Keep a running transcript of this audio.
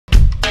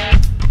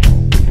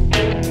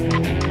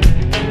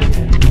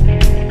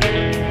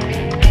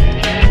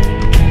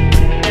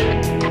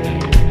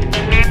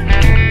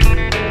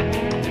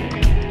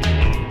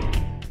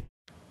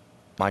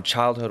My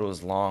childhood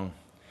was long.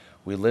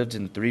 We lived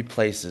in 3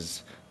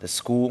 places: the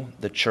school,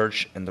 the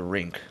church, and the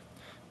rink.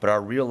 But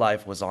our real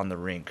life was on the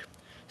rink.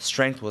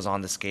 Strength was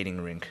on the skating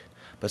rink.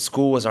 But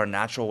school was our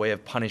natural way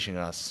of punishing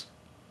us.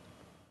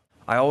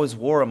 I always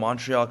wore a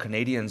Montreal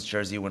Canadiens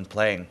jersey when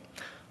playing.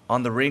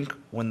 On the rink,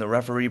 when the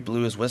referee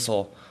blew his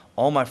whistle,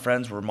 all my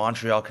friends were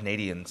Montreal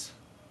Canadiens.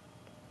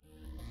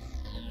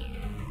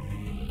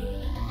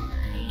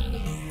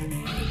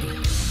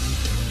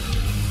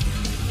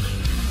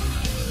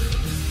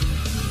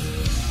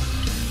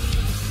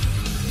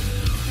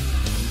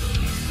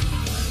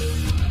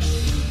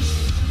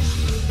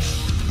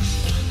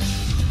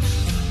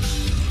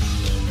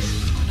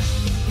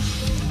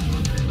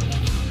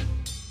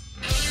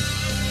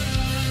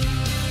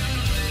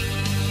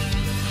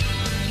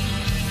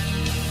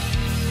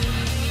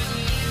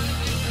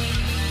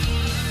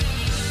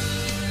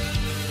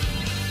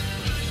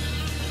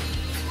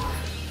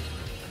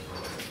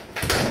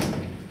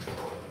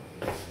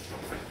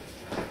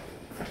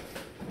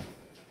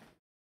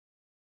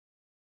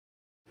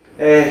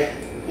 Hey.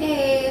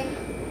 Hey,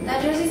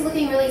 that jersey's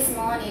looking really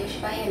small on you. You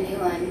should buy a new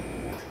one.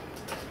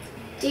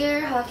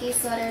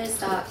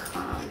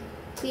 DearHockeySweaters.com.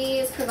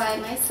 Please provide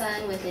my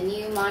son with a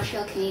new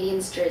Montreal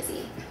Canadiens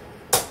jersey.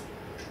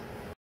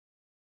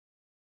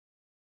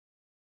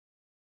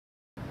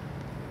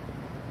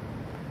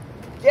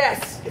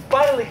 Yes! It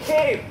finally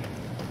came!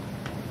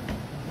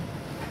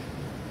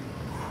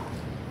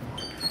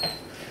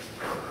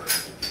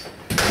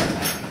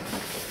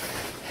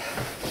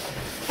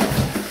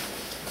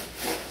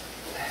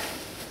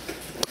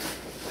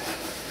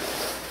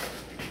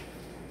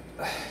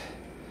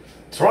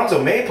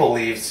 Toronto Maple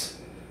Leafs?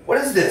 What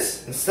is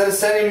this? Instead of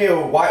sending me a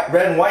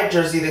red and white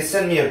jersey, they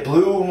send me a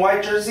blue and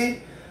white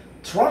jersey?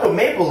 Toronto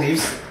Maple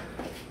Leafs?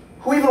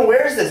 Who even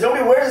wears this?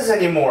 Nobody wears this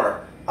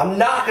anymore. I'm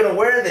not gonna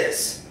wear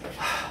this.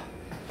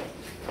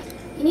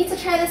 You need to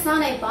try this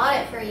on. I bought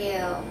it for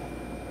you.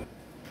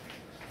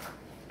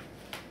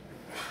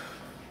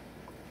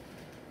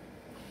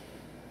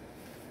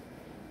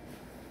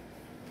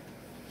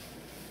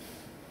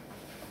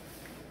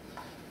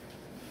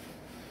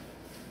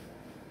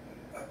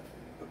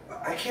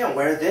 I can't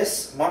wear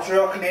this.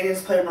 Montreal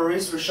Canadiens player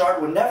Maurice Richard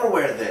would never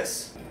wear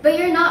this. But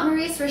you're not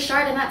Maurice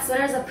Richard, and that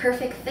sweater is a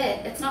perfect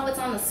fit. It's not what's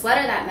on the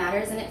sweater that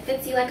matters, and it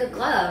fits you like a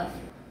glove.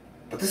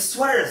 But this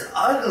sweater is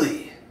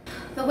ugly.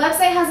 The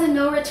website has a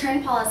no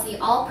return policy.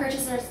 All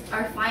purchases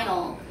are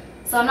final.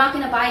 So I'm not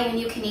going to buy you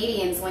new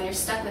Canadiens when you're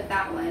stuck with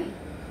that one.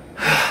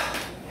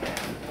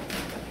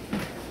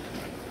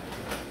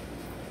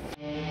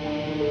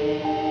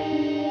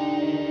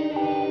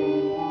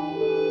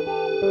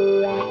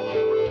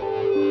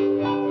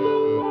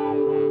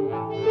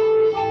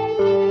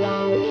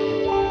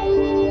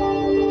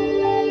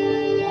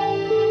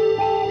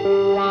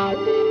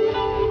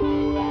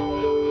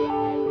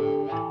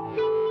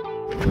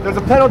 There's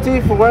a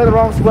penalty for wearing the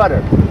wrong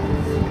sweater.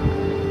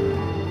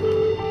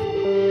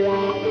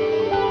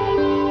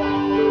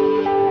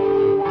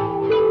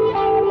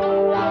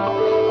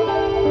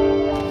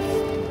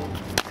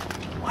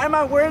 Why am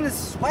I wearing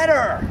this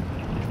sweater?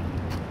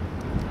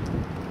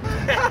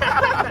 Get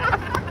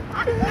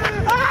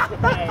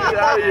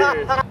out of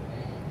here.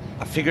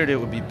 I figured it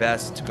would be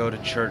best to go to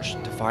church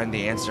to find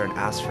the answer and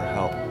ask for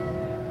help.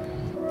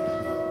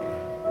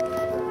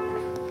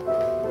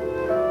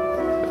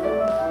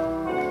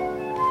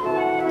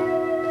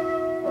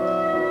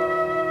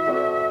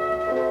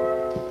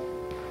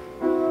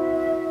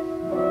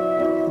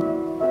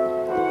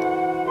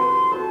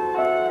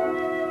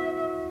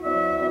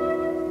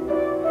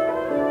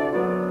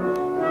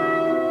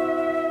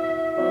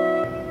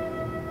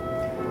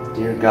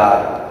 Dear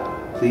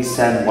God, please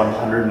send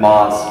 100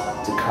 moths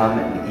to come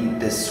and eat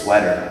this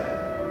sweater.